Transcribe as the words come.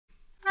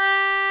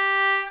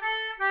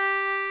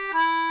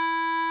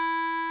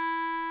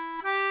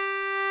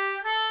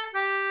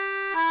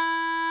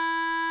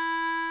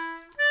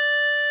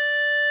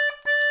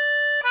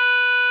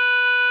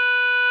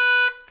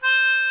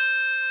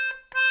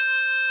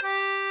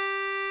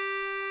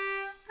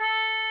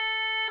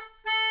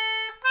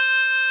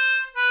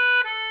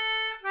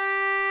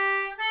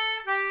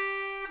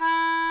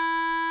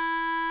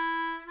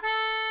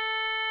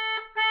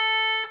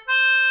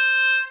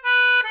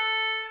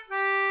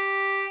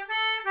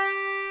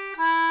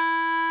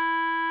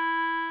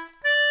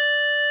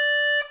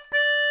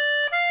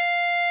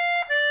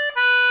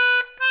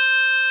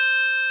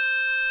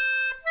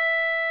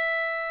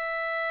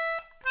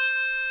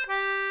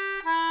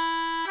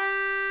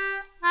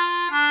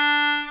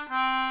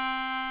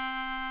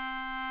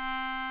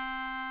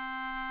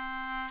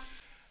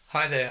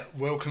Hi there,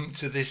 welcome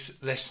to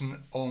this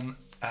lesson on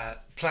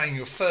playing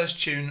your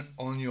first tune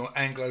on your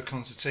Anglo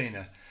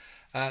Concertina.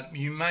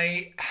 You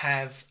may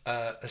have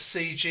a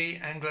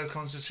CG Anglo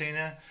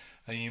Concertina,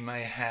 and you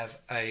may have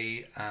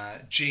a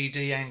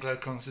GD Anglo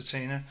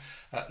Concertina.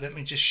 Let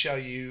me just show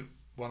you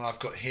what I've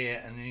got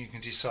here, and then you can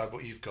decide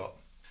what you've got.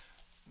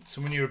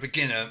 So when you're a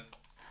beginner,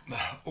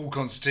 all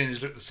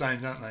concertinas look the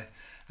same, don't they?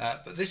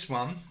 But this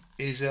one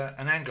is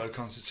an Anglo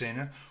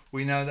Concertina.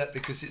 We know that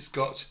because it's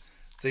got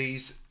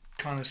these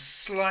kind of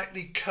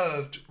slightly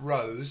curved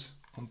rows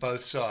on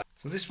both sides.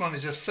 So this one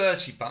is a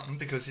 30 button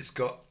because it's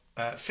got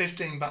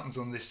 15 buttons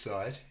on this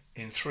side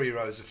in 3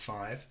 rows of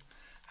 5,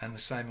 and the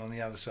same on the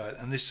other side.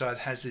 And this side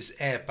has this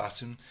air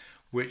button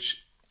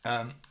which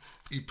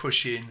you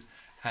push in,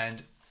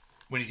 and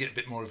when you get a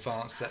bit more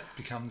advanced that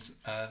becomes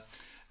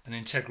an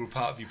integral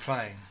part of your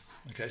playing.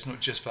 Okay, it's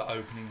not just for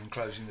opening and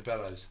closing the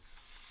bellows.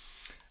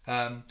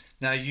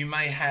 Now you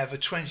may have a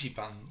 20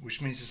 button,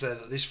 which means to say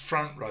that this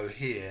front row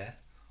here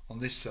on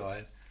this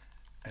side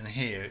and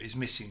here is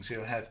missing, so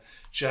you'll have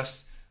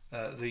just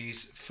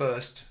these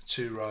first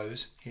 2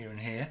 rows here and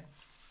here.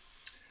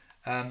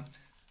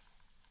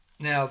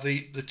 Now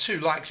the two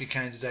likely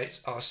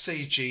candidates are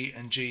CG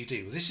and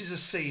GD. Well, this is a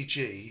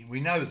CG. We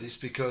know this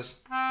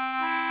because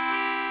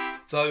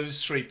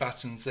those 3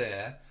 buttons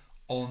there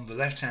on the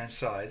left hand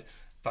side,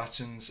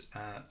 buttons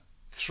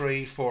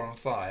 3, 4 and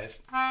 5,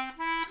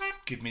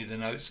 give me the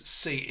notes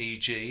C, E,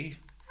 G.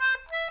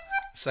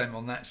 Same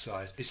on that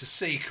side. It's a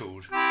C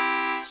chord,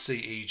 C,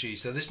 E, G.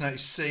 So this note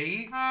is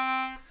C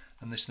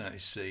and this note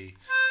is C.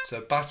 So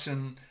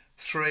button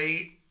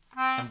 3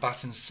 and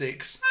button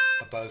 6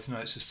 are both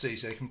notes of C.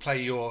 So you can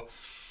play your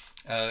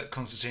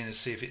concertina to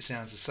see if it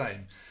sounds the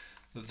same.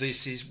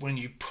 This is when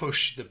you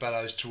push the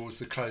bellows towards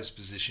the closed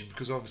position,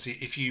 because obviously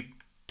if you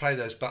play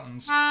those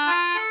buttons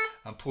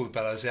and pull the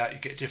bellows out, you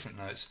get different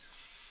notes.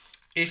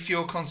 If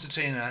your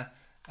concertina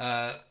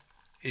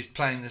is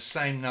playing the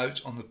same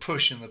note on the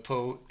push and the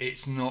pull,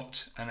 it's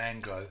not an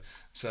Anglo,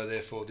 so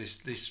therefore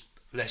this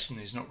lesson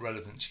is not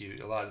relevant to you.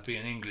 It'll either be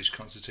an English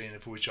concertina,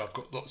 for which I've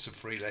got lots of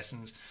free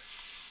lessons,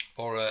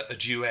 or a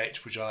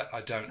duet, which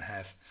I don't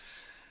have.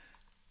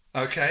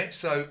 Okay,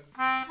 so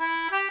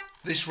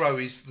this row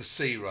is the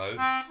C row,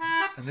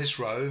 and this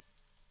row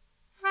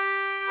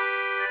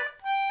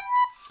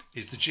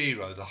is the G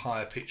row, the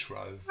higher pitch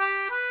row.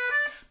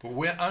 But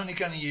we're only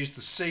going to use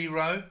the C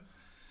row.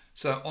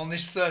 So on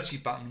this 30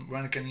 button, we're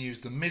only going to use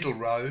the middle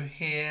row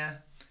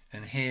here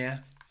and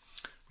here.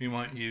 We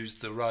won't use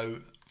the row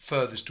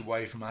furthest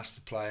away from us, the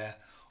player,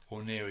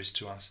 or nearest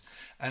to us.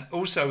 And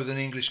also with an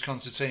English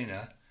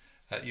concertina,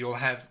 you'll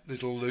have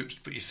little loops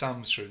to put your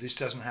thumbs through. This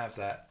doesn't have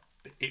that.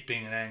 It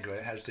being an Anglo,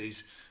 it has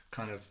these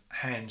kind of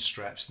hand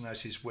straps.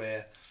 Notice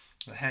where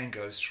the hand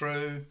goes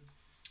through.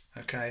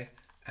 Okay,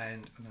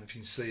 and I don't know if you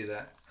can see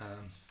that.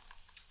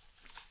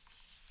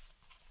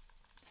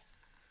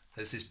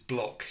 There's this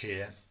block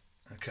here.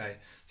 Okay,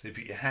 so you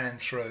put your hand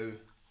through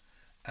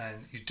and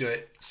you do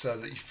it so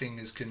that your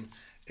fingers can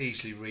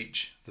easily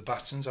reach the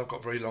buttons. I've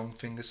got very long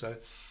fingers, so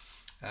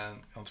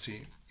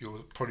obviously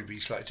you'll probably be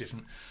slightly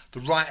different.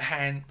 The right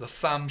hand, the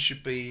thumb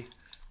should be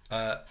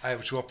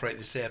able to operate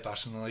this air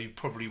button, although you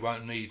probably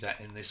won't need that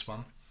in this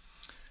one.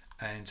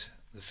 And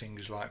the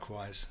fingers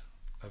likewise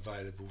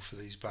available for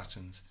these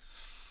buttons.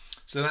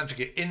 So don't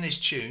forget, in this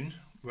tune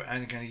we're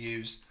only going to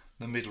use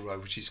the middle row,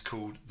 which is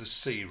called the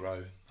C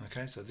row.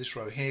 Okay, so this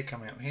row here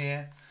coming up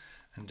here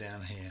and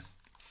down here.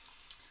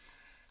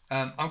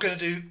 I'm going to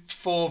do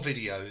 4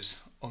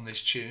 videos on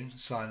this tune,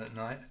 Silent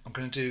Night. I'm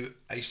going to do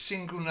a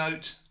single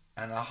note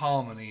and a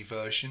harmony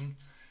version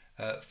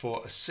for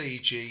a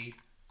CG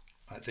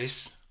like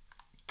this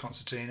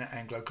concertina,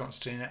 Anglo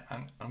Concertina.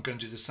 I'm going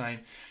to do the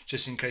same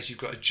just in case you've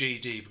got a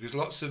GD, because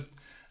lots of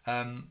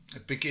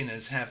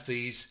beginners have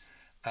these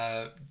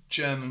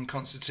German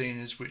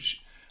concertinas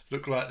which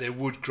look like they're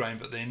wood grain,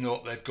 but they're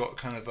not. They've got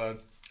kind of a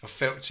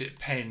felt tip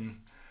pen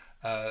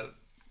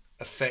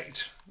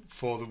effect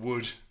for the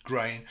wood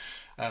grain.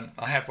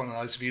 I have one of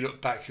those. If you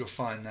look back, you'll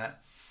find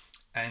that,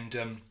 and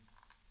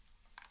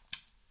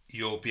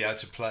you'll be able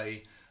to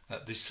play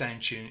this same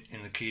tune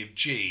in the key of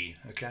G.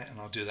 Okay, and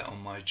I'll do that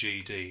on my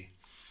GD.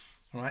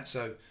 All right.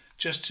 So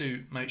just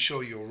to make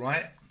sure you're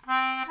right,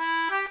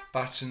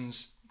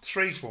 buttons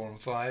 3, 4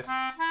 and 5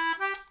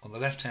 on the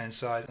left hand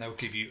side, they'll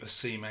give you a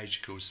C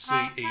major chord, C,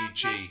 E,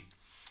 G.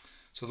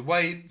 So the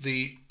way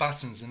the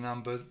buttons are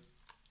numbered,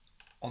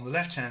 on the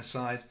left hand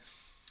side,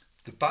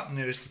 the button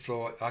nearest the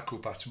floor I call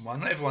button 1.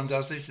 Not everyone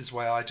does this, this is the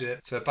way I do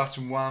it. So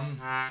button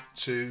 1,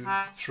 2,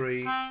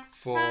 3,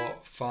 4,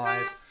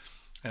 5,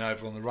 and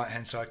over on the right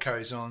hand side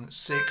carries on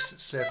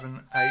 6,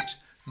 7, 8,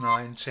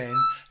 9, 10.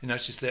 You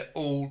notice they're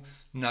all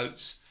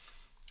notes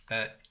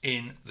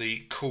in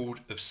the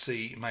chord of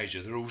C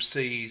major. They're all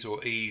C's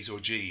or E's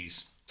or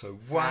G's. So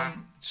 1,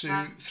 2,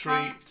 3,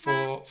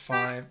 4,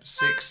 5,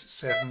 6,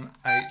 7,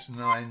 8,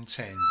 9,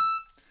 10.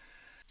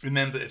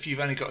 Remember, if you've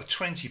only got a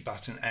 20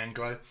 button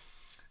Anglo,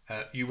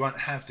 you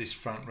won't have this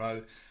front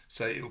row,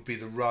 so it will be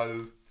the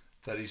row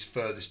that is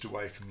furthest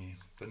away from you,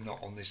 but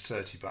not on this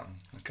 30 button.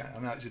 Okay, I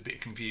know it's a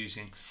bit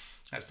confusing.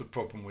 That's the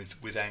problem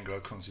with Anglo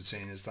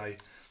concertinas. They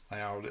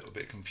are a little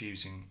bit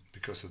confusing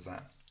because of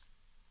that.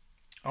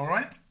 All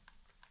right.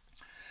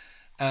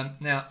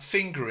 Now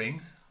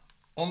fingering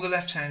on the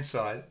left hand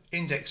side,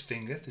 index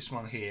finger, this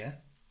one here,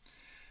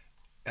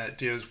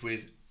 deals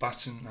with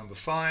button number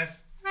 5,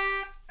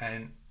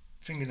 and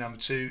finger number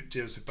 2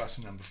 deals with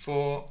button number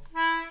 4,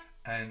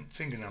 and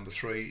finger number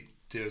 3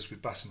 deals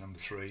with button number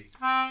 3,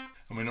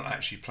 and we're not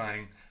actually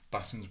playing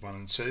buttons 1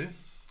 and 2.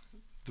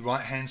 The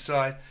right hand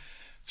side,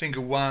 finger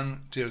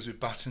 1 deals with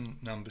button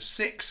number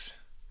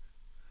 6,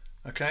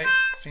 okay,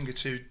 finger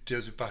 2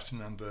 deals with button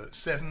number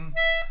 7,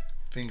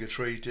 finger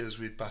 3 deals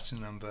with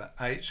button number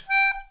 8,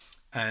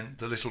 and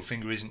the little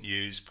finger isn't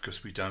used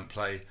because we don't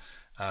play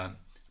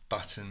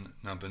button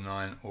number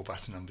 9 or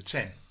button number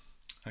 10.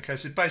 Okay,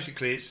 so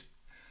basically it's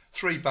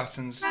 3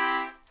 buttons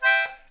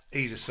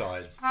either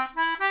side,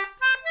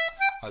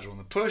 either on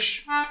the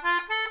push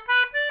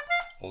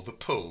or the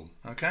pull.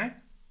 Okay,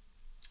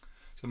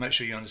 so make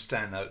sure you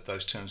understand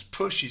those terms.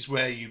 Push is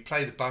where you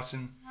play the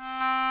button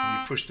and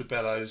you push the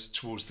bellows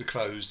towards the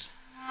closed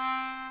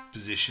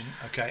position.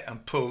 Okay,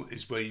 and pull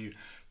is where you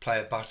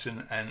play a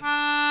button and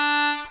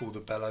pull the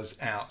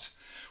bellows out.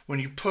 When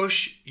you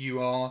push,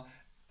 you are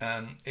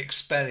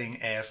expelling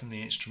air from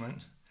the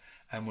instrument,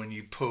 and when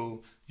you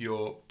pull,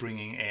 you're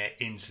bringing air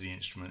into the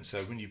instrument.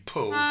 So when you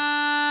pull,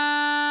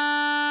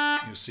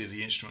 you'll see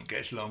the instrument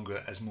gets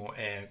longer as more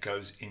air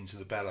goes into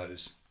the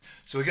bellows.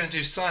 So we're going to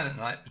do Silent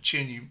Night, the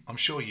tune I'm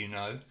sure you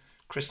know,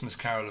 Christmas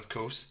Carol, of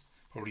course,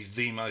 probably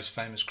the most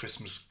famous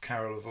Christmas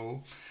carol of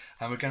all,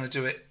 and we're going to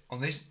do it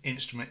on this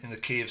instrument in the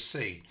key of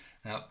C.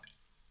 Now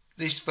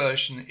this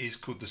version is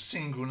called the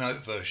single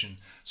note version,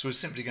 so we're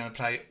simply going to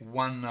play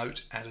one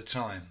note at a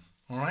time.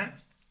 All right.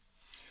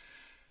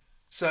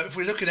 So if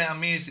we look at our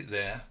music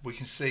there, we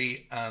can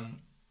see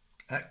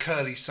that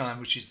curly sign,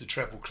 which is the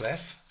treble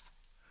clef,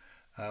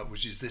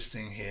 which is this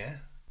thing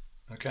here.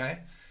 Okay,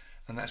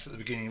 and that's at the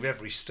beginning of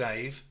every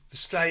stave. The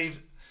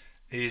stave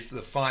is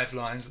the 5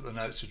 lines that the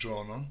notes are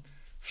drawn on.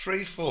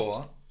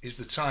 3/4 is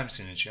the time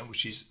signature,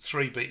 which is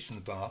 3 beats in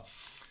the bar.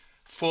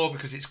 4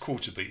 because it's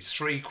quarter beats,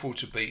 3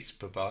 quarter beats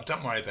per bar.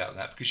 Don't worry about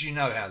that because you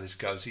know how this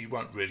goes, so you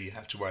won't really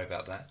have to worry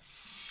about that.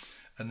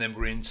 And then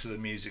we're into the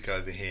music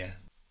over here.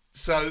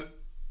 So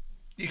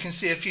you can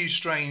see a few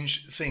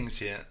strange things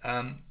here.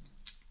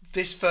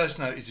 This first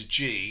note is a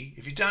G.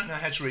 If you don't know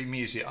how to read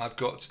music, I've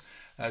got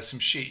some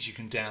sheets you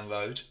can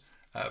download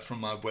from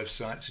my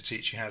website to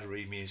teach you how to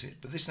read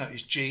music. But this note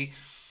is G.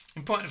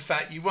 In point of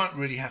fact, you won't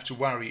really have to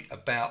worry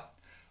about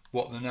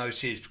what the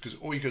note is because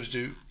all you've got to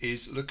do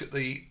is look at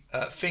the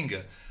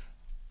finger.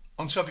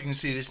 On top you can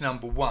see this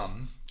number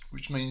 1,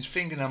 which means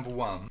finger number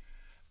 1,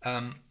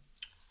 and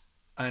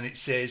it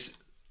says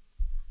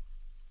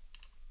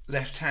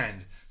left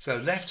hand. So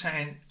left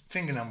hand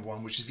finger number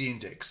 1, which is the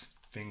index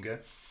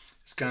finger,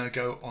 is going to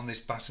go on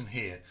this button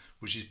here,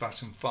 which is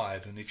button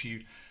 5, and if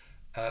you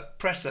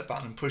press that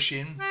button and push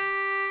in,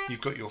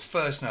 you've got your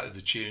first note of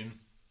the tune,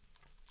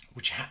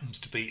 which happens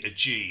to be a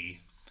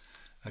G.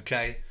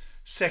 Okay,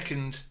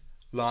 second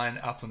line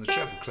up on the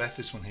treble clef,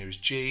 this one here is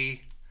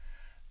G,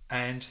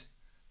 and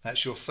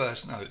that's your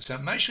first note. So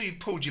make sure you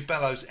pulled your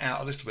bellows out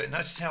a little bit.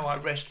 Notice how I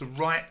rest the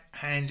right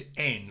hand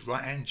end,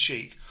 right hand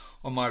cheek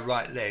on my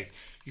right leg.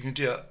 You can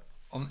do it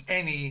on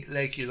any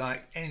leg you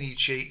like, any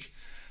cheek,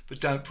 but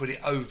don't put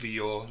it over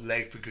your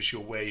leg because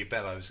you'll wear your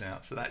bellows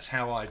out. So that's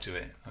how I do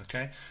it.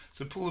 Okay,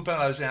 so pull the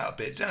bellows out a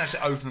bit. Don't have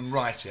to open them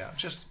right out,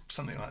 just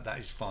something like that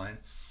is fine.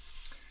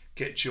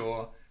 Get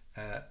your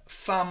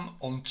thumb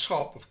on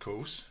top, of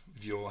course,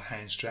 with your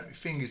hand strap, your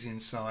fingers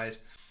inside,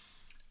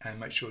 and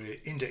make sure your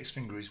index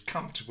finger is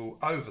comfortable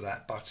over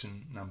that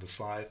button number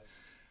 5.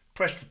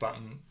 Press the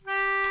button,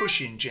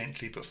 push in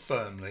gently but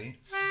firmly,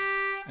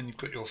 and you've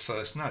got your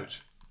first note.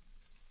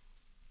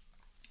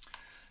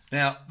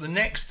 Now the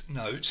next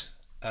note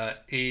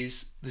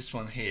is this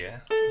one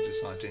here. I'll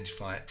just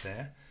identify it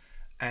there,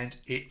 and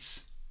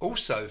it's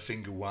also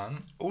finger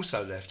 1,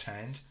 also left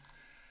hand,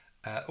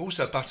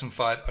 also button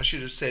 5. I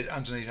should have said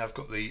underneath I've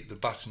got the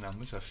button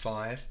numbers, so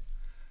 5,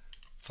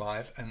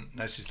 and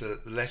notice the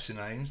letter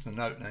names, the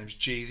note names.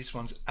 G, this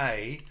one's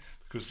A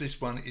because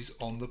this one is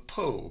on the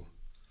pull.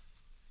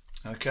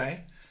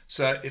 Okay,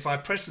 so if I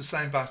press the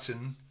same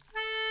button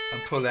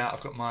and pull out,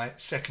 I've got my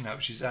second note,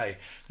 which is A.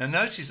 Now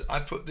notice I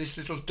put this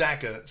little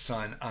dagger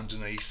sign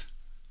underneath.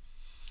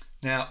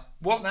 Now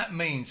what that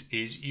means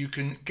is you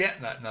can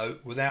get that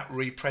note without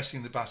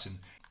repressing the button.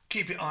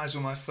 Keep your eyes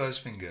on my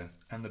first finger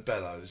and the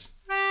bellows.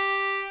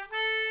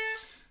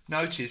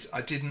 Notice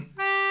I didn't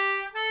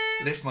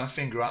lift my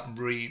finger up and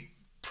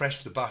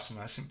re-press the button.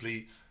 I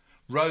simply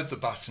rode the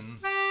button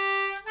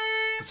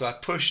as I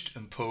pushed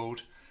and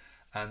pulled,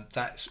 and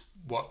that's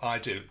what I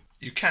do.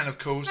 You can, of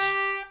course,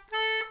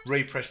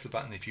 repress the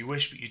button if you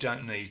wish, but you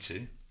don't need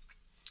to.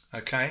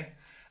 Okay,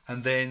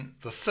 and then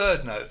the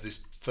third note of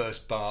this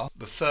first bar,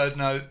 the third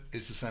note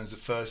is the same as the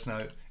first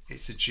note.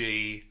 It's a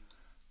G,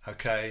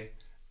 okay,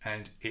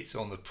 and it's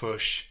on the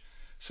push.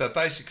 So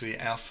basically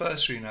our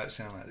first three notes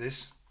sound like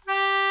this.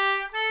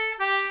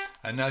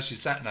 And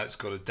notice that note's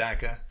got a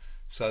dagger,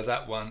 so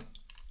that one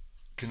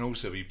can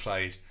also be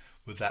played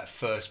with that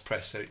first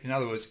press. So in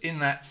other words, in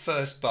that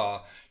first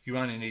bar, you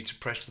only need to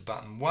press the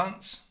button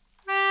once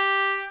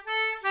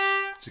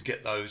to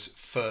get those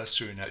first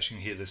three notes. You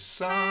can hear the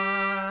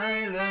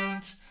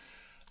silent,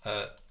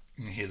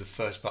 you can hear the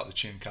first part of the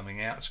tune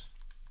coming out.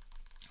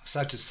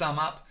 So to sum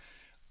up,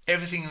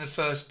 everything in the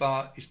first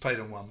bar is played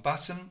on one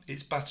button.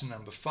 It's button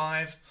number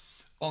 5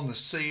 on the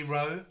C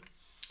row.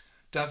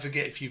 Don't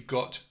forget, if you've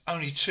got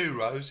only 2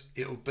 rows,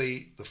 it'll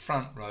be the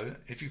front row.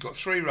 If you've got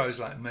 3 rows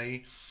like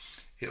me,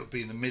 it'll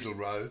be in the middle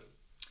row.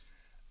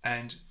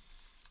 And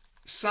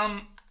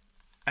some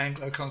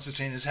Anglo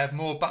concertinas have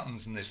more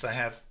buttons than this. They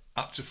have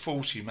up to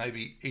 40,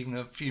 maybe even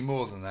a few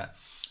more than that.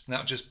 And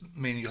that'll just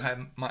mean you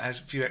might have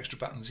a few extra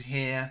buttons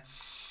here.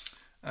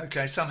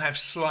 Okay, some have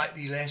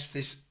slightly less.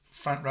 This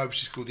front row,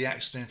 which is called the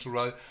accidental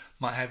row,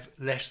 might have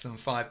less than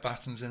 5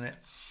 buttons in it.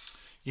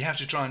 You have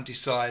to try and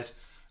decide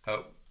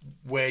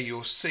where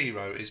your C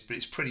row is, but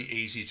it's pretty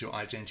easy to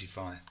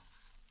identify.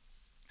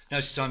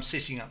 Notice I'm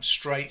sitting up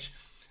straight.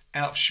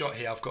 Out of shot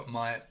here, I've got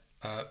my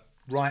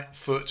right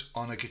foot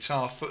on a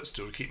guitar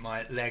footstool to keep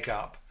my leg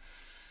up,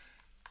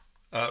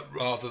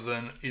 rather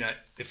than,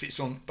 if it's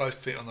on both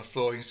feet on the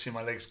floor, you can see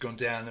my legs gone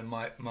down and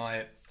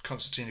my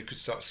concertina could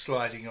start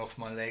sliding off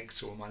my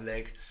legs or my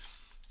leg.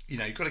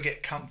 You've got to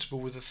get comfortable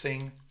with the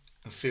thing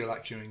and feel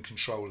like you're in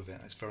control of it.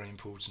 That's very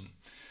important.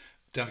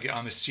 Don't forget,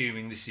 I'm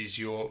assuming this is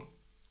your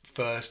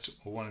first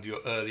or one of your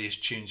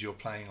earliest tunes you're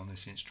playing on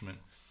this instrument.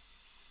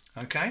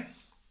 Okay,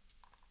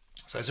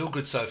 so it's all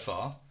good so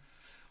far.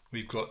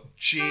 We've got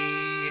G,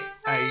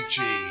 A,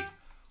 G,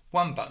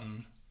 1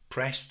 button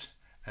pressed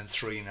and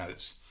 3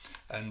 notes,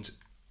 and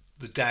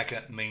the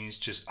dagger means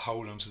just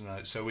hold on to the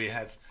note. So we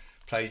have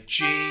played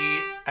G,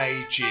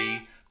 A,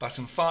 G,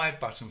 button 5,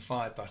 button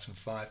 5, button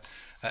 5.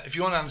 If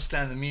you want to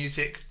understand the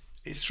music,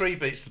 it's 3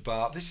 beats the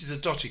bar. This is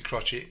a dotted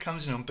crotchet. It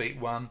comes in on beat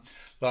 1,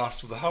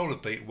 lasts for the whole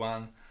of beat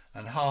 1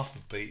 and half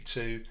of beat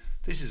 2.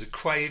 This is a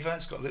quaver,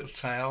 it's got a little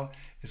tail,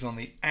 it's on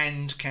the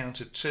and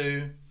count of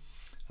 2,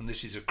 and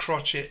this is a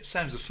crotchet,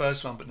 same as the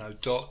first one but no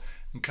dot,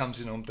 and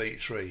comes in on beat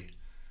 3.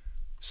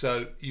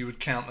 So you would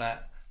count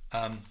that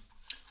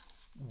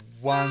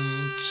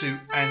 1, 2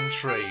 and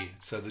 3.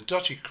 So the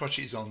dotted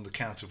crotchet is on the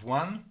count of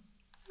 1,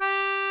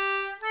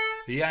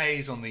 the A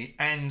is on the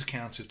and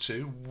count of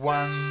 2,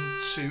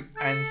 1, 2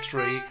 and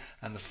 3,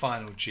 and the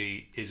final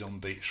G is on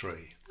beat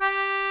 3.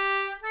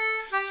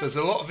 So there's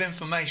a lot of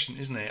information,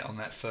 isn't it, on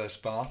that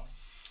first bar,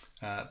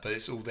 but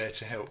it's all there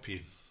to help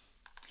you.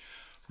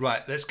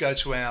 Right, let's go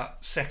to our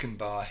second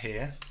bar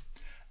here,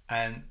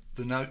 and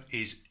the note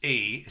is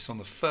E. It's on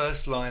the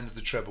first line of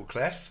the treble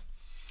clef,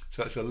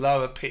 so it's a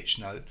lower pitch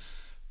note.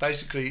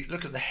 Basically,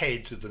 look at the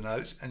heads of the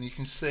notes, and you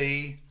can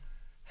see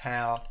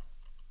how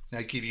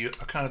they give you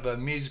a kind of a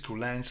musical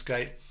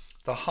landscape.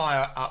 The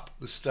higher up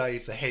the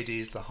stave the head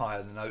is, the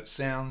higher the note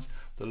sounds.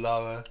 The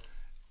lower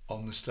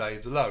on the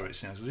stave, the lower it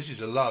sounds. So this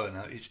is a lower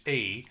note, it's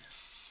E.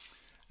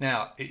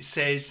 Now it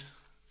says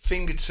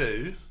finger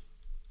 2,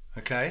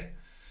 okay,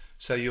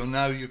 so you'll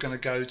know you're going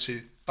to go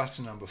to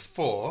button number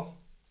 4,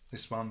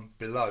 this one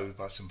below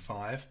button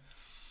 5.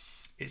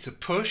 It's a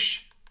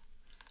push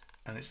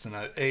and it's the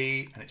note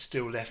E, and it's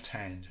still left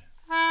hand.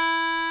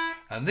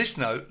 And this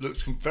note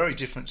looks very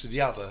different to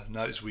the other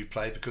notes we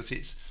play because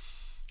it's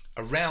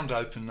a round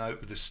open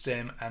note with a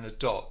stem and a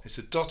dot. It's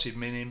a dotted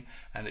minim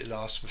and it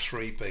lasts for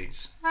 3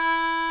 beats.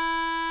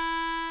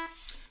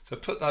 So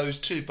put those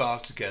 2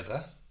 bars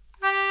together.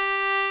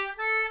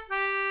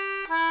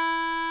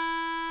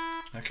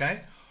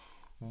 Okay,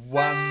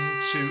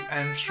 1, 2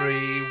 and 3,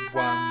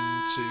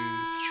 1, 2,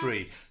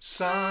 3.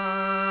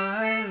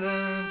 Silent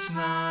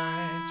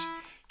night,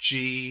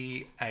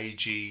 G, A,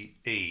 G,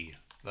 E.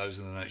 Those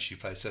are the notes you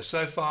play.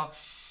 So far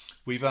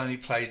we've only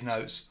played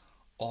notes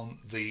on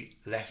the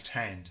left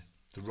hand.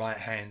 The right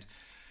hand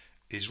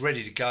is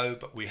ready to go,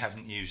 but we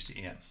haven't used it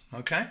yet.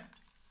 Okay,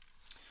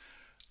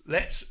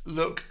 let's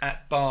look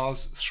at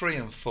bars 3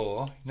 and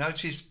 4.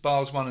 Notice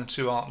bars 1 and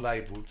 2 aren't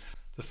labelled.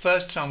 The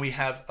first time we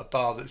have a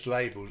bar that's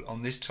labelled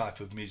on this type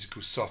of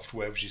musical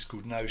software, which is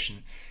called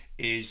Notion,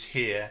 is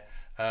here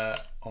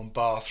on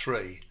bar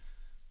 3.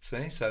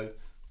 See, so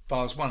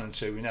bars 1 and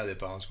 2, we know they're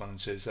bars 1 and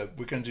 2, so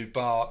we're going to do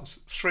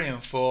bars 3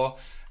 and 4,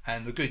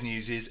 and the good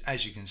news is,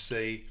 as you can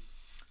see,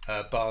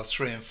 bars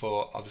 3 and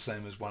 4 are the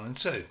same as 1 and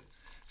 2.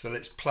 So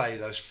let's play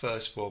those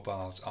first 4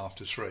 bars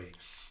after 3.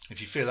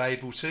 If you feel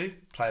able to,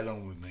 play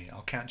along with me.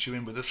 I'll count you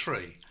in with a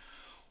 3.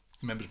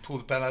 Remember to pull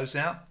the bellows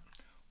out.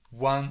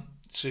 1,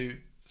 2,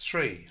 3.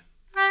 2,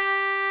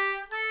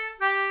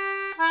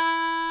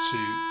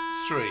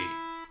 3.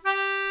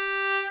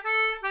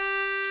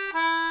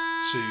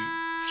 2,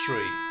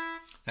 3.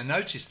 Now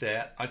notice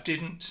there, I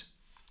didn't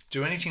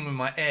do anything with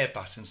my air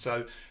button,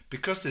 so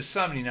because there's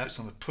so many notes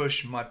on the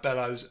push, my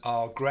bellows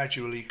are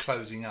gradually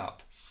closing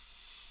up.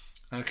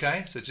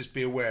 Okay, so just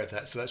be aware of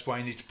that. So that's why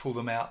you need to pull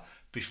them out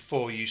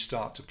before you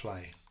start to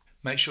play.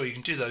 Make sure you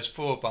can do those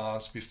 4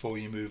 bars before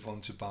you move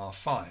on to bar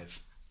 5.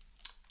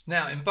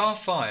 Now in bar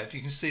 5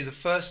 you can see the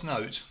first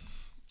note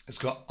has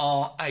got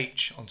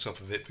RH on top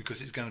of it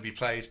because it's going to be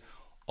played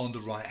on the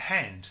right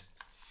hand.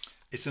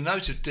 It's a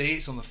note of D,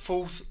 it's on the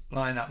 4th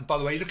line up, and by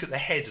the way, look at the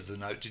head of the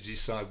note to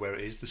decide where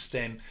it is. The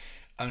stem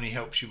only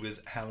helps you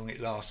with how long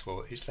it lasts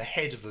for. It's the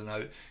head of the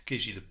note,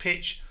 gives you the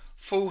pitch.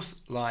 4th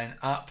line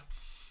up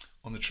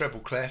on the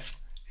treble clef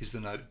is the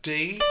note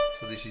D,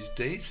 so this is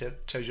D, so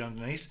it tells you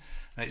underneath,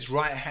 and it's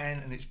right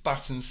hand and it's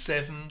button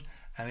 7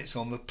 and it's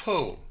on the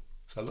pull.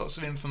 So lots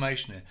of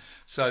information here.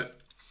 So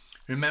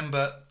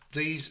remember,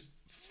 these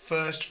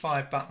first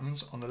 5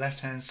 buttons on the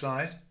left hand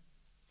side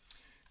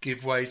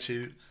give way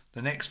to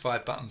the next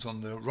 5 buttons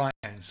on the right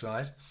hand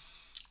side,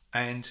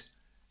 and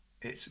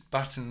it's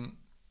button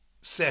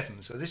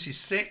 7. So this is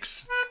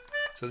 6,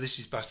 so this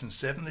is button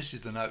 7. This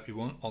is the note you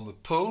want on the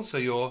pull, so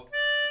you're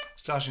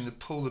starting to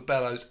pull the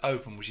bellows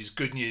open, which is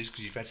good news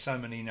because you've had so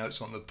many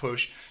notes on the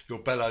push. Your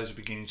bellows are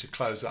beginning to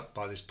close up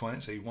by this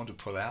point, so you want to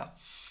pull out.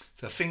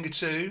 So finger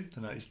 2,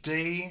 the note is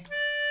D,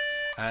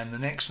 and the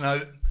next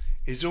note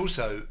is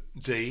also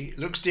D. It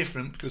looks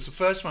different because the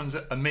first one's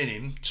a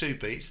minim, 2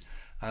 beats,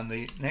 and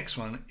the next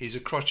one is a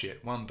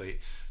crotchet, 1 beat.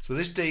 So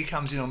this D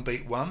comes in on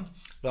beat 1,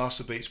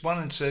 lasts for beats 1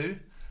 and 2.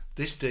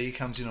 This D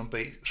comes in on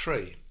beat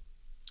 3.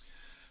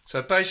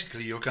 So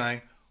basically you're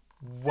going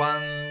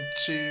 1,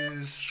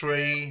 2,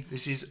 3.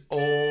 This is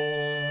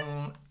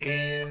all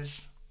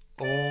is.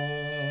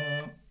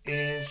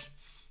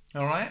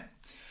 All right.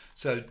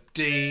 So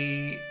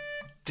D,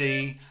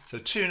 D. So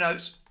 2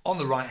 notes on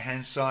the right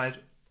hand side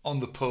on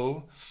the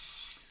pull,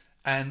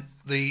 and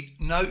the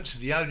note,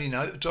 the only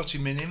note, dotty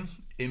minim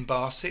in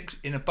bar 6.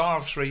 In a bar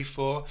of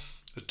 3/4,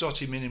 the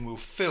dotty minim will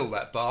fill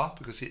that bar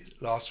because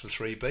it lasts for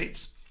 3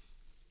 beats.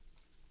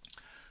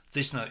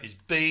 This note is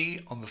B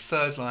on the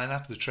 3rd line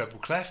up of the treble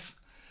clef.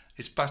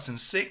 It's button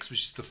 6,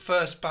 which is the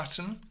first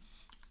button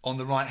on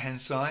the right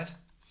hand side,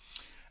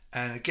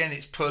 and again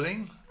it's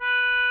pulling.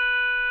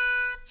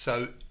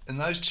 So in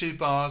those 2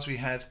 bars we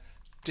have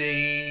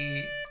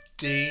D,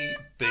 D,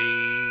 B,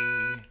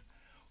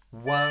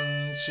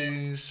 1,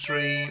 2,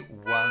 3,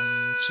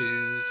 1,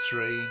 2,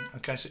 3.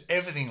 Okay, so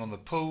everything on the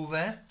pull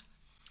there.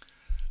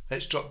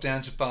 Let's drop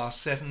down to bar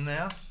 7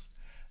 now,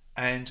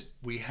 and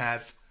we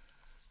have,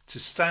 to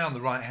stay on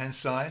the right hand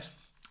side,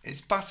 it's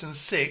button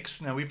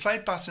 6. Now we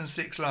played button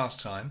 6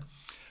 last time,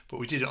 but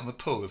we did it on the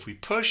pull. If we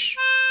push,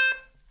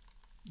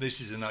 this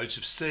is a note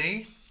of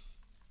C,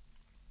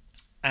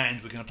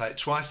 and we're going to play it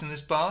twice in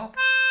this bar.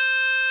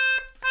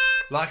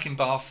 Like in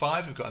bar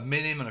 5, we've got a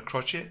minim and a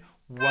crotchet.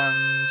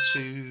 1,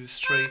 2,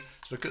 3.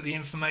 Look at the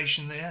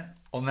information there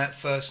on that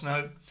first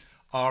note.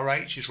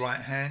 RH is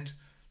right hand.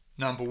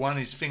 Number 1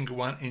 is finger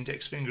 1,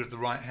 index finger of the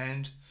right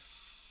hand.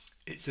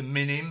 It's a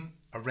minim,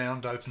 a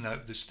round open note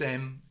of the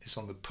stem. It's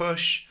on the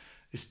push.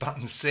 It's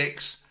button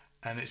 6,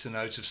 and it's a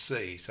note of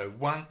C. So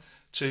 1,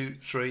 2,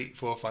 3,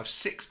 4, 5,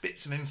 6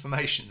 bits of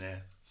information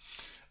there.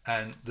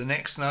 And the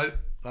next note,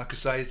 like I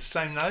say, the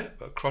same note,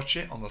 but a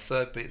crotchet on the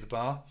 3rd beat of the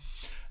bar.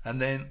 And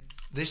then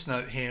this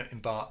note here in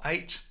bar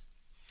 8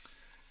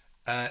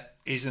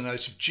 is a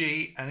note of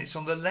G, and it's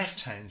on the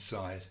left hand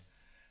side.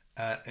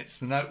 It's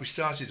the note we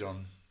started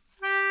on.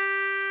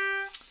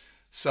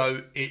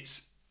 So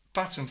it's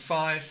button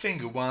 5,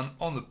 finger 1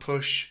 on the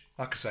push.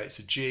 Like I say, it's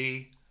a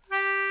G,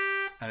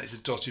 and it's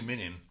a dotty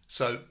minim.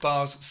 So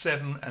bars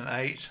 7 and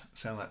 8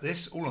 sound like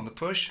this, all on the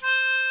push.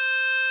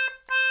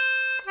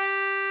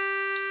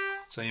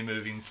 So you're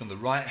moving from the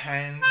right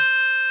hand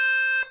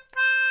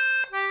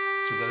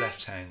to the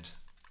left hand.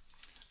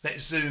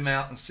 Let's zoom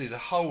out and see the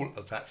whole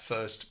of that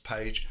first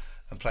page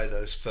and play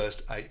those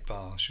first 8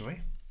 bars, shall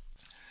we?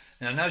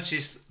 Now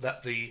notice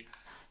that the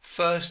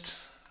first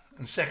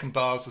and second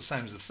bars are the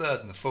same as the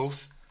 3rd and the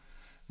 4th.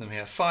 Then we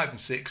have 5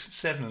 and 6,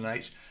 7 and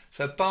 8.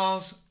 So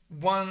bars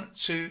 1,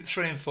 2,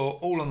 3 and 4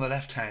 all on the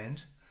left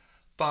hand.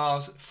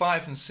 Bars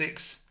 5 and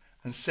 6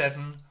 and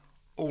 7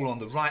 all on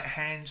the right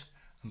hand,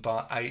 and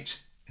bar 8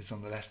 is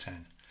on the left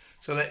hand.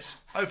 So let's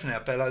open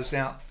our bellows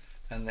out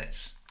and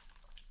let's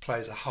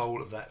play the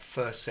whole of that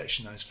first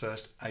section, those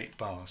first 8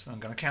 bars. And I'm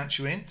going to count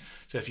you in,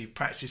 so if you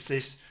practice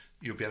this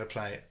you'll be able to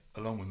play it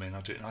along with me, and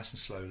I'll do it nice and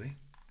slowly.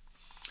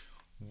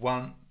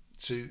 1,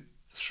 2,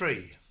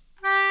 3.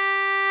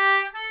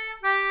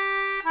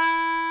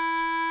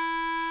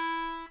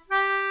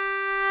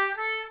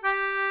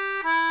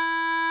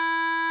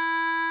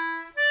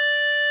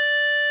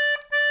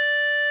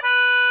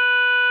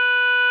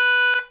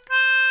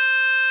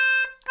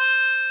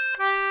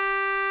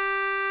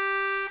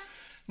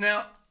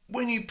 Now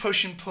when you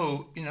push and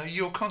pull, you know,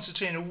 your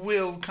concertina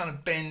will kind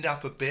of bend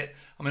up a bit.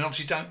 I mean,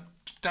 obviously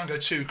don't go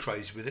too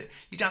crazy with it.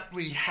 You don't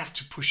really have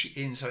to push it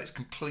in so it's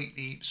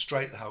completely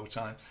straight the whole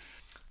time.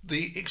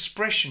 The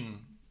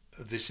expression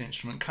of this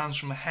instrument comes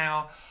from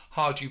how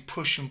hard you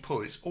push and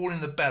pull. It's all in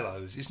the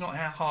bellows. It's not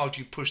how hard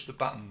you push the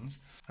buttons.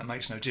 That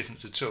makes no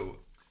difference at all.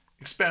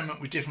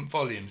 Experiment with different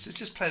volumes. Let's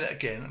just play that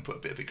again and put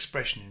a bit of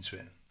expression into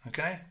it,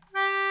 okay?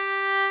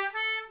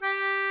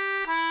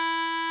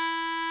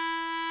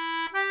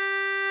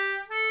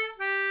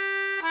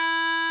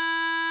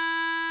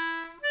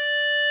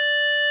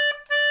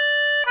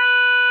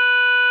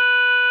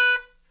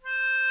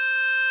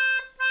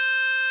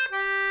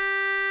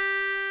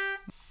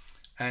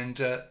 and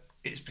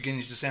it's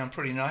beginning to sound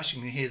pretty nice.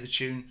 You can hear the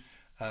tune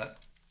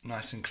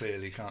nice and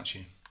clearly, can't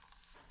you?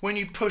 When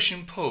you push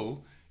and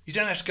pull, you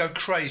don't have to go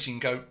crazy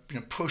and go,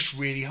 push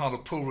really hard or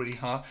pull really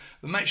hard,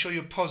 but make sure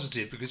you're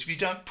positive, because if you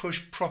don't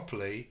push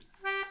properly,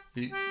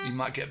 you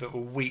might get a bit of a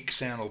weak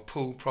sound, or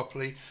pull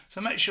properly. So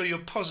make sure you're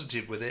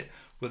positive with it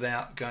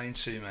without going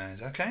too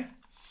mad, okay?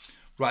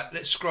 Right,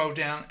 let's scroll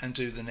down and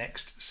do the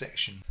next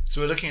section.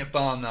 So we're looking at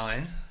bar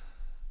 9,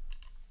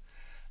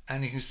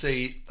 and you can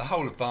see the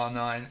whole of bar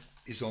 9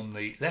 is on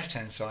the left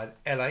hand side,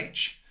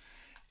 LH.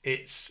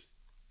 It's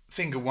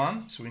finger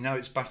 1, so we know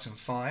it's button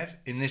 5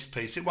 in this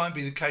piece. It won't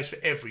be the case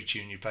for every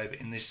tune you play, but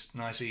in this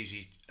nice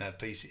easy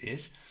piece it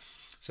is.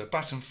 So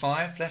button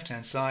 5, left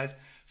hand side,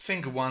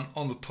 finger 1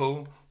 on the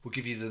pull will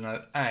give you the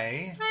note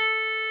A.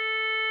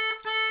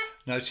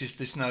 Notice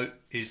this note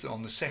is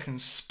on the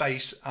second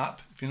space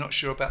up. If you're not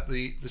sure about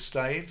the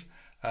stave,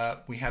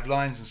 we have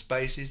lines and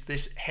spaces.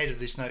 This head of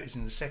this note is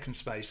in the second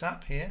space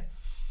up here,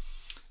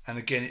 and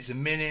again it's a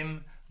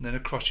minim and then a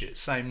crotchet,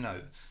 same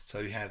note. So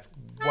you have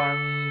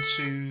 1,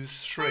 2,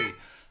 3,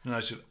 the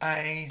note of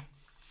A.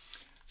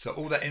 So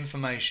all that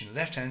information,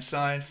 left hand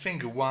side,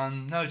 finger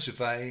 1, note of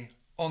A,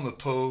 on the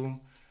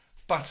pull,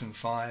 button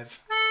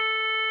 5.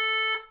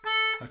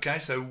 Okay,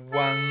 so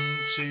 1,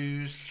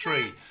 2,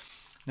 3.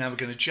 Now we're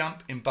going to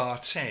jump in bar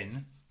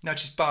 10.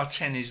 Notice bar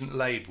 10 isn't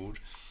labelled.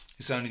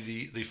 It's only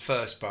the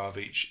first bar of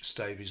each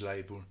stave is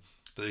labelled.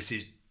 But this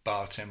is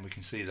bar 10, we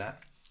can see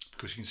that,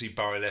 because you can see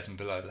bar 11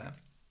 below that.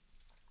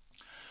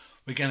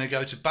 We're going to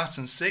go to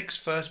button 6,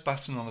 first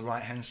button on the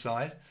right hand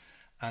side,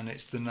 and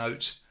it's the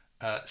note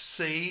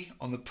C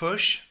on the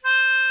push.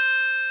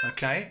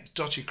 Okay, it's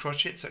dotted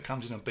crotchet, so it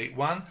comes in on beat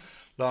 1,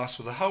 lasts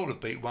for the whole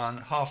of beat 1,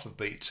 half of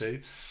beat 2.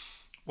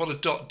 What a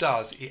dot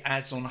does, it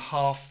adds on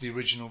half the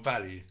original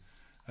value.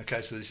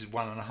 Okay, so this is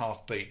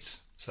 1.5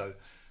 beats. So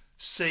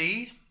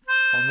C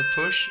on the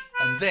push,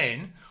 and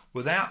then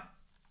without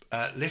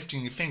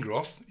lifting your finger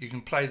off, you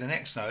can play the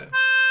next note,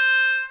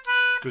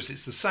 because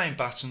it's the same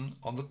button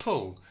on the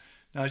pull.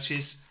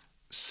 Notice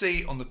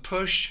C on the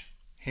push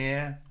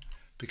here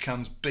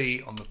becomes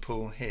B on the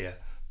pull here.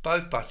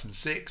 Both button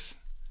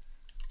 6.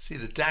 See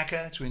the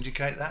dagger to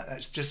indicate that?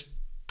 That's just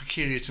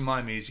peculiar to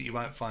my music. You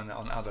won't find that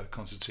on other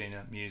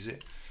concertina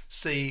music.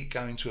 C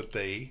going to a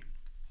B.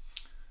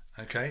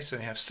 Okay, so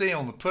you have C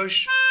on the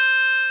push,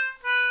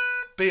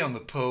 B on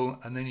the pull,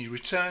 and then you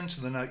return to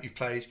the note you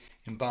played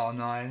in bar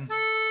 9,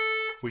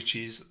 which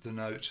is the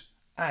note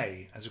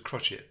A as a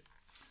crotchet.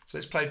 So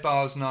let's play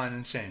bars 9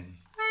 and 10.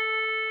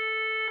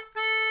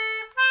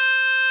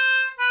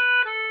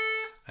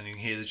 And you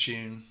can hear the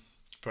tune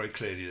very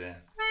clearly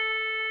there.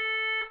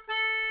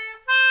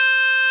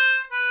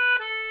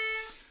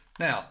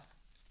 Now,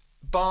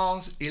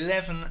 bars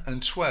 11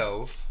 and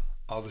 12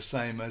 are the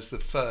same as the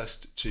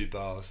first two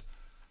bars,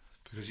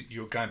 because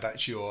you're going back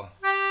to your...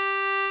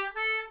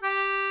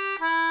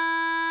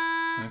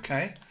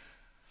 Okay,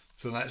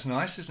 so that's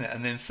nice, isn't it?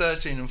 And then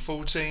 13 and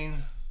 14,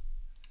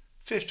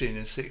 15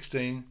 and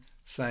 16,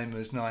 same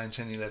as 9,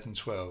 10, 11,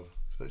 12.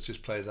 So let's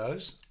just play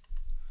those.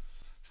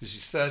 So this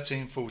is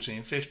 13,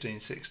 14, 15,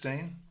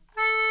 16.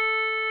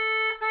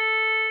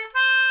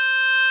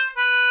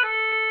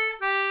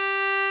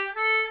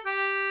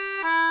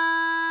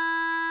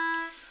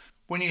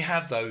 When you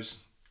have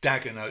those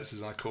dagger notes,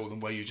 as I call them,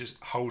 where you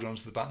just hold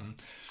onto the button,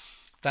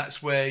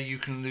 that's where you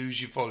can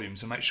lose your volume.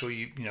 So make sure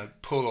you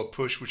pull or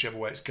push, whichever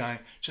way it's going,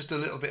 just a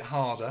little bit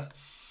harder,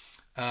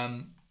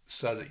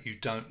 so that you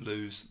don't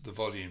lose the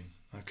volume.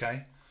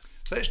 Okay,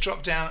 so let's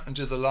drop down and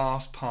do the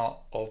last part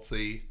of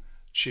the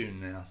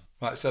tune now.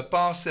 Right, so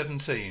bar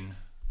 17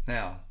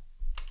 now,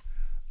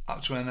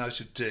 up to our note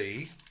of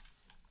D,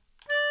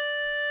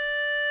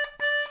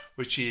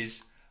 which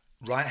is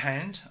right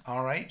hand,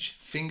 RH,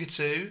 finger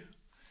 2,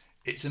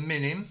 it's a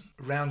minim,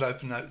 round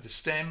open note with the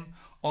stem,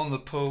 on the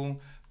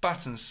pull,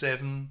 button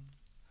 7,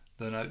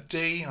 the note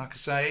D, like I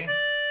say,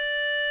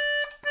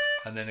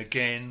 and then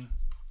again,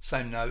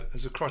 same note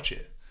as a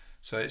crotchet.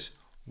 So it's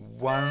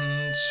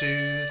 1,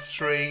 2,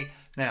 3.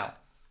 Now,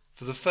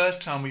 for the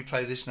first time we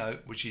play this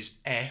note, which is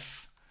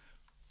F,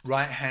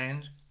 right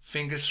hand,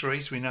 finger 3,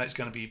 so we know it's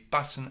going to be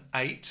button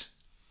 8.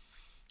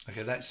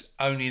 Okay, that's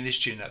only in this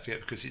tune, don't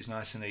forget, because it's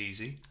nice and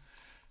easy.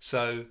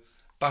 So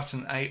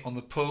button 8 on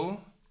the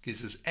pull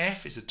gives us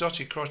F, it's a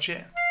dotted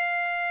crotchet.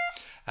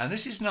 And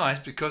this is nice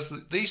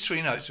because these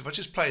three notes, if I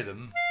just play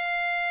them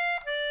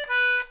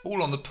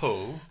all on the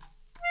pull,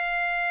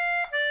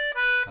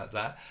 like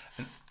that,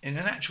 and in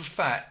an actual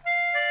fact,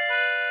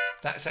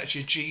 that's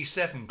actually a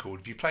G7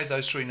 chord. If you play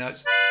those three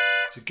notes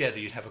together,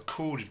 you'd have a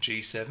chord of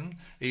G7,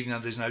 even though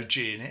there's no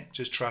G in it.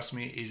 Just trust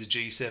me, it is a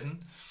G7.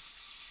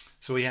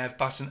 So we have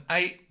button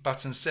 8,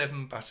 button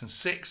 7, button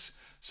 6.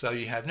 So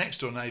you have next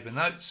door neighbour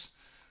notes,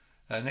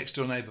 next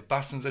door neighbour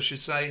buttons, I should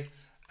say,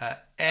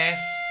 F,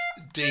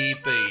 D,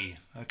 B.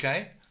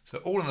 Okay, so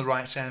all on the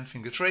right hand,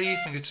 finger 3,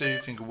 finger 2,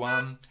 finger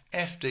 1,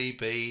 F, D,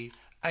 B,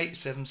 8,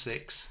 7,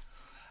 6,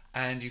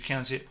 and you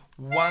count it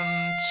 1,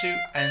 2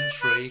 and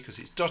 3, because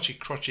it's dotted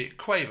crotchet,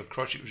 quaver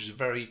crotchet, which is a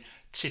very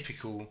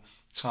typical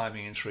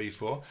timing in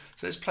 3/4.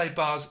 So let's play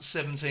bars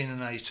 17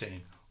 and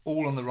 18,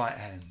 all on the right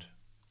hand.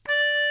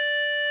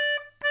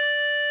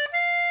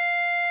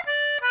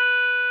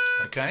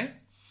 Okay,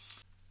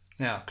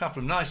 now a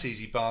couple of nice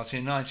easy bars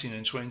here, 19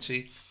 and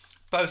 20,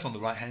 both on the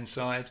right hand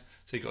side.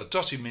 So you've got a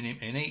dotted minim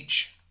in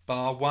each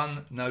bar,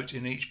 one note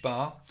in each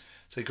bar.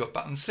 So you've got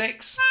button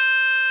 6,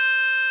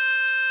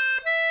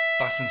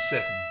 button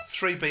 7,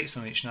 3 beats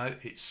on each note.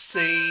 It's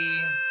C,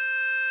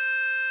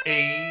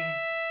 E,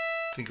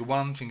 finger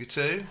 1, finger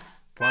 2,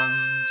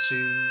 1,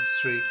 2,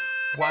 3,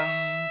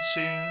 1,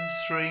 2,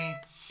 3.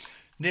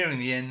 Nearing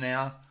the end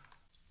now,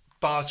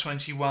 bar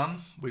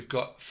 21, we've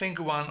got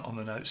finger 1 on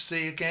the note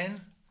C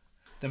again.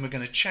 Then we're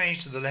going to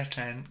change to the left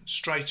hand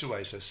straight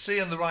away. So C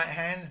on the right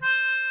hand,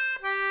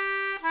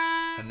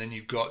 and then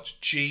you've got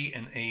G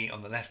and E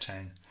on the left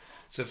hand.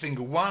 So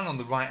finger 1 on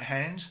the right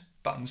hand,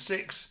 button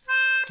 6,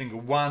 finger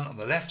 1 on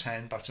the left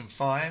hand, button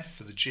 5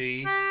 for the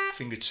G,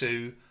 finger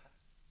 2,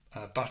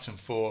 button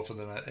 4 for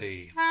the note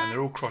E. And they're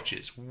all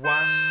crotchets.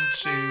 1,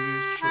 2,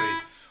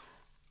 3.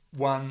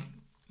 1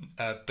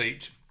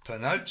 beat per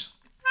note.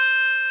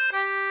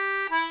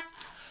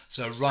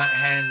 So right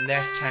hand,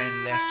 left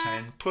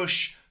hand,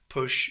 push,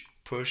 push,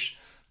 push,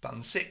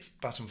 button 6,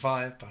 button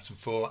 5, button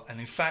 4, and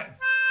in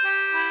fact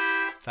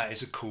that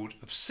is a chord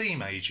of C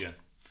major,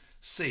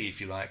 C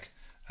if you like,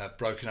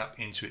 broken up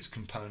into its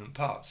component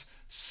parts,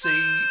 C,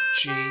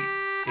 G,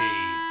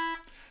 E.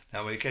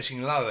 Now we're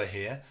getting lower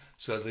here,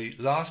 so the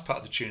last part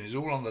of the tune is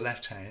all on the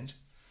left hand.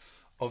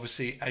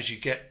 Obviously as you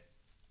get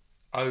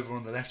over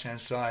on the left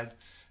hand side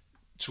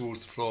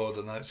towards the floor,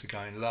 the notes are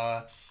going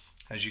lower.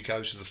 As you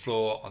go to the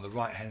floor on the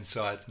right hand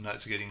side, the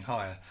notes are getting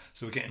higher.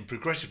 So we're getting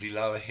progressively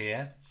lower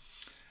here.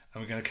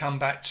 And we're going to come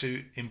back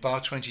to, in bar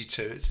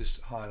 22, let's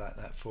just highlight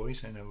that for you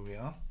so you know where we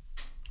are.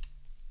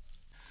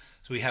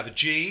 So we have a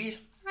G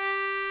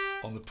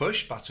on the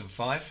push, button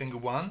 5, finger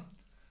 1,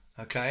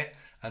 okay,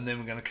 and then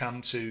we're going to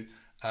come to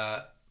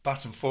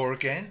button 4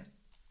 again.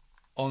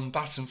 On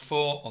button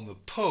 4 on the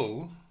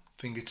pull,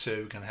 finger 2,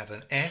 we're going to have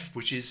an F,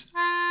 which is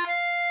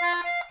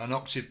an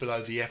octave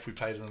below the F we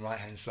played on the right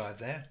hand side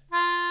there.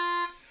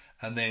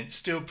 And then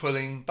still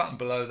pulling, button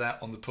below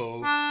that on the pull,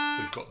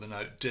 we've got the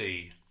note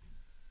D.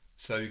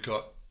 So you've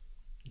got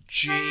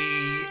G,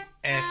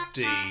 F,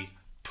 D,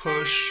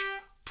 push,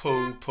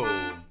 pull,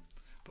 pull,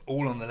 but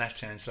all on the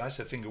left hand side.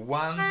 So finger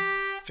 1,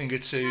 finger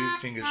 2,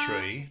 finger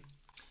 3.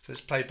 So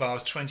let's play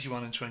bars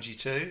 21 and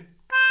 22.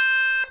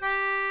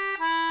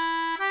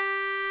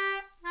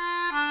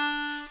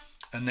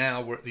 And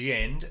now we're at the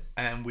end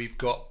and we've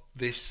got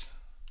this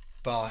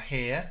bar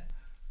here,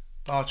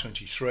 bar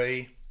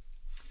 23.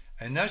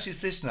 And notice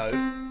this note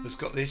has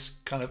got this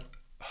kind of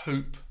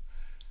hoop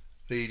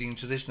leading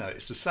to this note.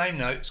 It's the same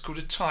note, it's called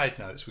a tied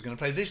note. So we're going to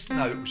play this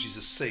note, which is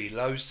a C,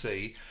 low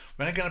C.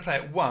 We're only going to play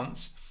it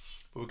once,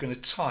 but we're going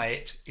to tie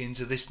it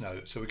into this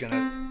note. So we're going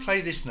to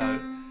play this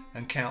note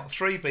and count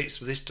 3 beats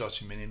for this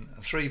dotted minim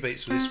and 3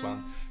 beats for this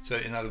one. So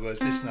in other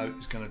words, this note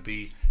is going to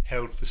be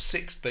held for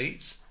 6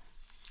 beats.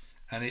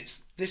 And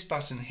it's this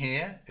button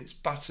here, it's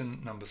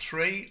button number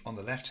 3 on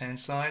the left hand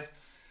side.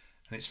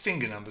 And it's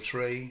finger number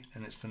 3,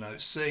 and it's the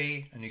note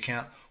C, and you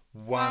count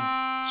 1,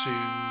 2,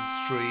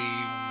 3,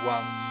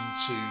 1,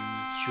 2,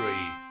 3.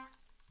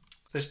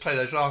 Let's play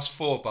those last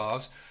 4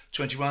 bars,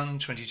 21,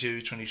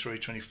 22, 23,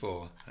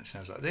 24. That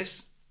sounds like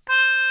this.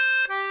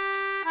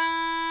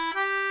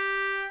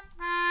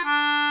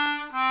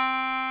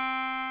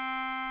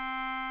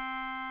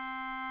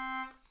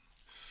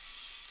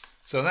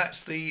 So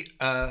that's the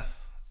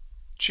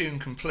tune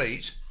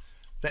complete.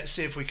 Let's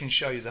see if we can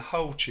show you the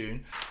whole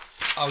tune.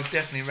 I would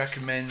definitely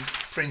recommend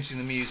printing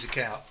the music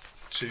out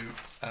to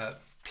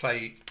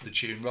play the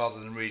tune rather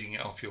than reading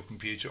it off your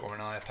computer or an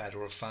iPad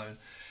or a phone.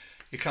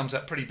 It comes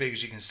up pretty big,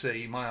 as you can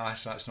see. My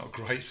eyesight's not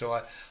great, so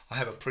I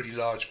have a pretty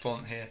large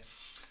font here.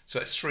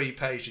 So it's 3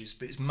 pages,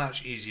 but it's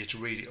much easier to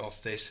read it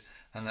off this,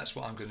 and that's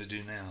what I'm going to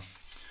do now.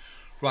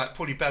 Right,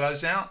 pull your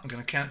bellows out. I'm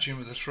going to count you in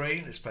with a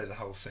 3. Let's play the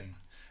whole thing.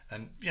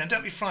 And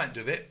don't be frightened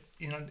of it.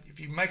 If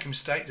you make a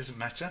mistake, it doesn't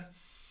matter.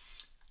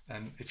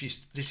 If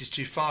this is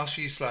too fast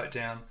for you, slow it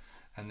down,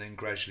 and then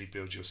gradually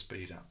build your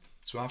speed up.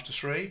 So after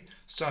 3,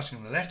 starting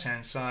on the left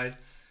hand side,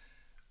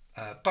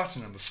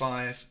 button number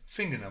 5,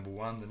 finger number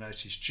 1, the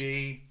note is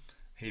G.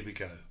 Here we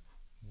go.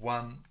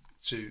 1,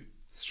 2,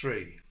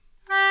 3.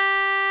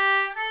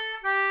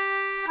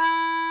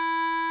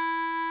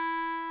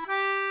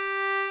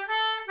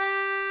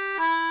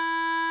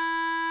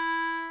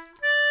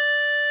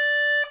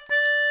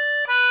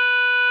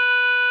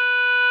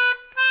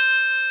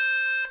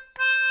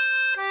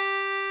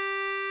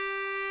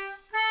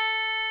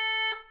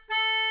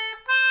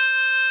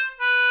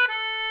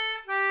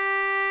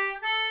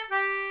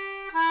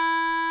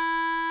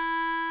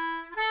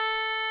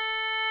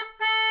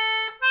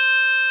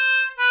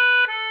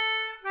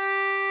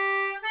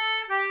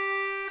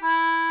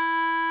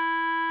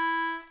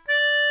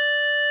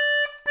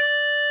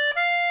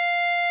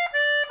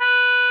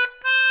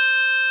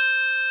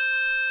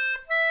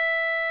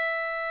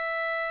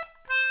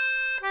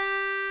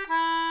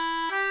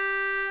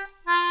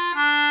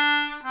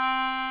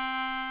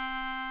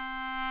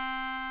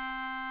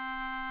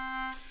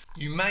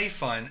 may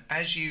find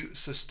as you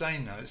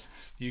sustain notes,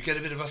 you get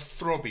a bit of a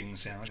throbbing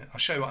sound. I'll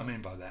show you what I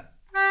mean by that.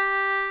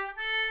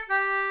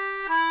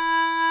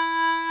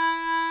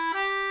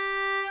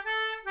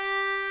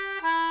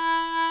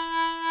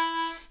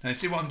 Now you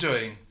see what I'm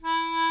doing?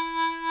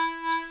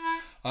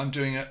 I'm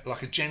doing it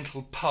like a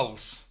gentle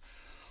pulse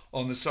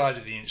on the side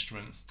of the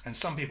instrument, and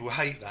some people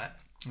hate that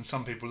and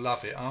some people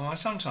love it. I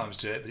sometimes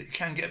do it, but it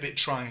can get a bit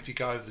trying if you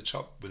go over the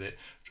top with it.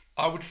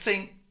 I would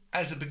think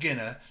as a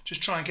beginner,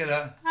 just try and get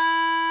a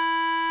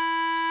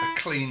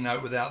clean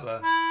note without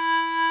the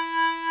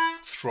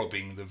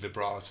throbbing, the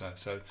vibrato.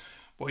 So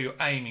what you're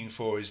aiming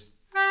for is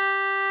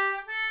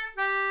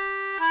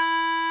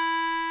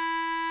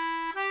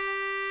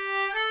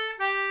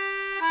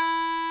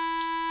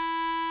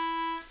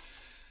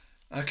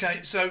okay,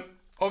 so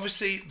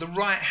obviously the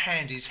right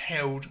hand is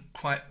held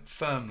quite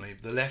firmly.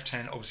 The left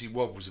hand obviously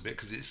wobbles a bit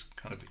because it's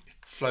kind of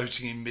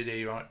floating in mid-air.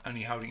 You're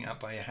only holding it up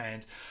by your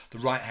hand. The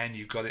right hand,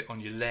 you've got it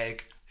on your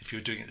leg if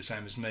you're doing it the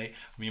same as me. I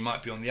mean, you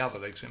might be on the other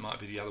leg, so it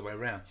might be the other way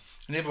around.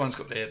 And everyone's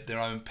got their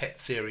own pet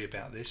theory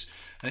about this.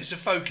 And it's a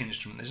folk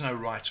instrument. There's no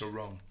right or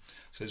wrong.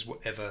 So it's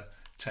whatever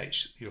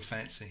takes your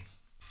fancy.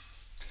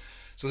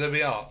 So there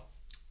we are.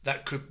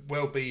 That could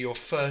well be your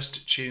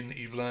first tune that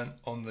you've learned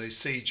on the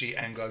GD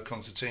Anglo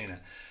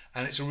Concertina,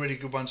 and it's a really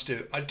good one to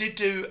do. I did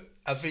do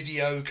a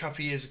video a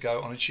couple of years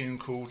ago on a tune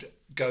called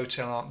Go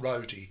Tell Aunt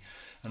Rhody,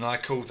 and I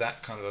called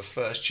that kind of a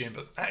first tune,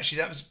 but actually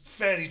that was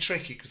fairly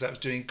tricky because that was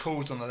doing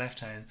chords on the left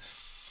hand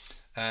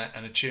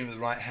and a tune with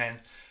the right hand.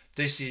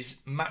 This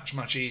is much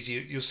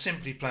easier. You're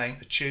simply playing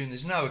a tune.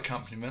 There's no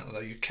accompaniment, although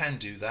you can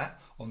do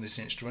that on this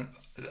instrument.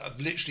 I've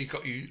literally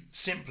got you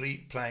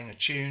simply playing a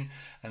tune,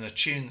 and a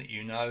tune that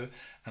you know,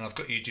 and I've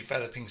got you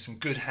developing some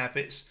good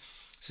habits.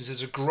 So this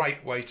is a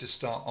great way to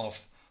start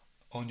off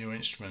on your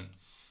instrument.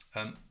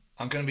 I'm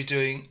going to be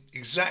doing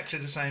exactly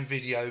the same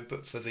video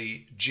but for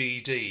the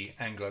GD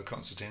Anglo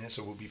Concertina,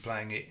 so we'll be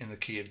playing it in the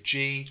key of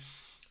G,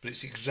 but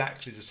it's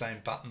exactly the same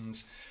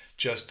buttons,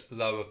 just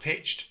lower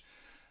pitched.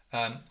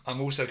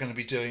 I'm also going to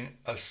be doing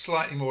a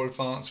slightly more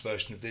advanced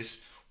version of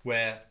this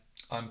where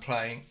I'm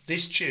playing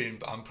this tune,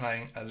 but I'm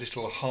playing a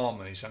little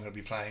harmony. So I'm going to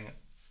be playing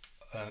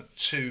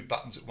two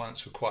buttons at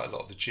once for quite a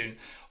lot of the tune.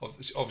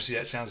 Obviously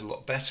that sounds a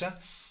lot better,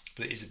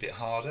 but it is a bit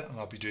harder, and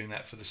I'll be doing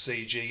that for the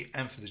CG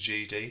and for the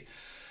GD.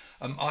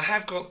 I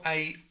have got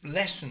a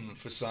lesson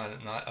for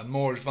Silent Night, a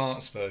more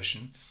advanced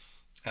version,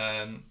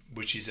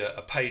 which is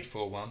a paid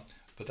for one,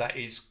 but that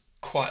is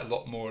quite a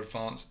lot more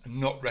advanced and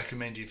not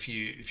recommended for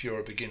you if you're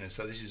a beginner.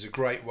 So this is a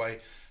great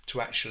way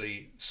to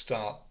actually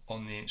start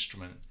on the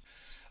instrument.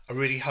 I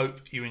really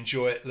hope you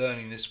enjoy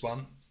learning this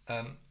one.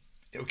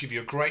 It'll give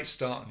you a great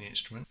start on the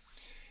instrument.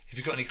 If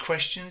you've got any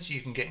questions, you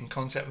can get in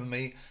contact with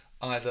me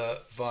either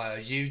via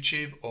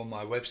YouTube or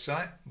my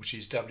website, which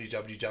is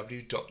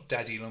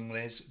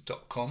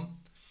www.daddylonglegs.com.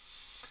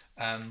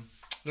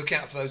 Look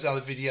out for those other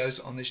videos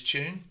on this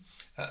tune.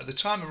 At the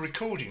time of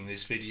recording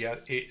this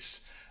video,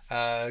 it's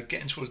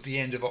getting towards the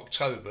end of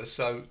October,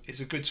 so it's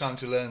a good time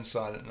to learn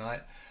Silent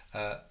Night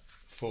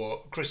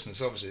for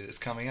Christmas, obviously, that's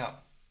coming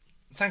up.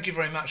 Thank you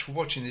very much for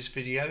watching this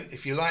video.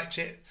 If you liked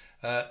it,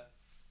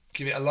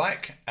 give it a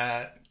like,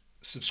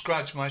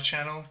 subscribe to my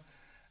channel,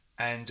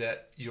 and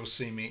you'll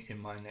see me in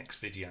my next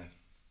video.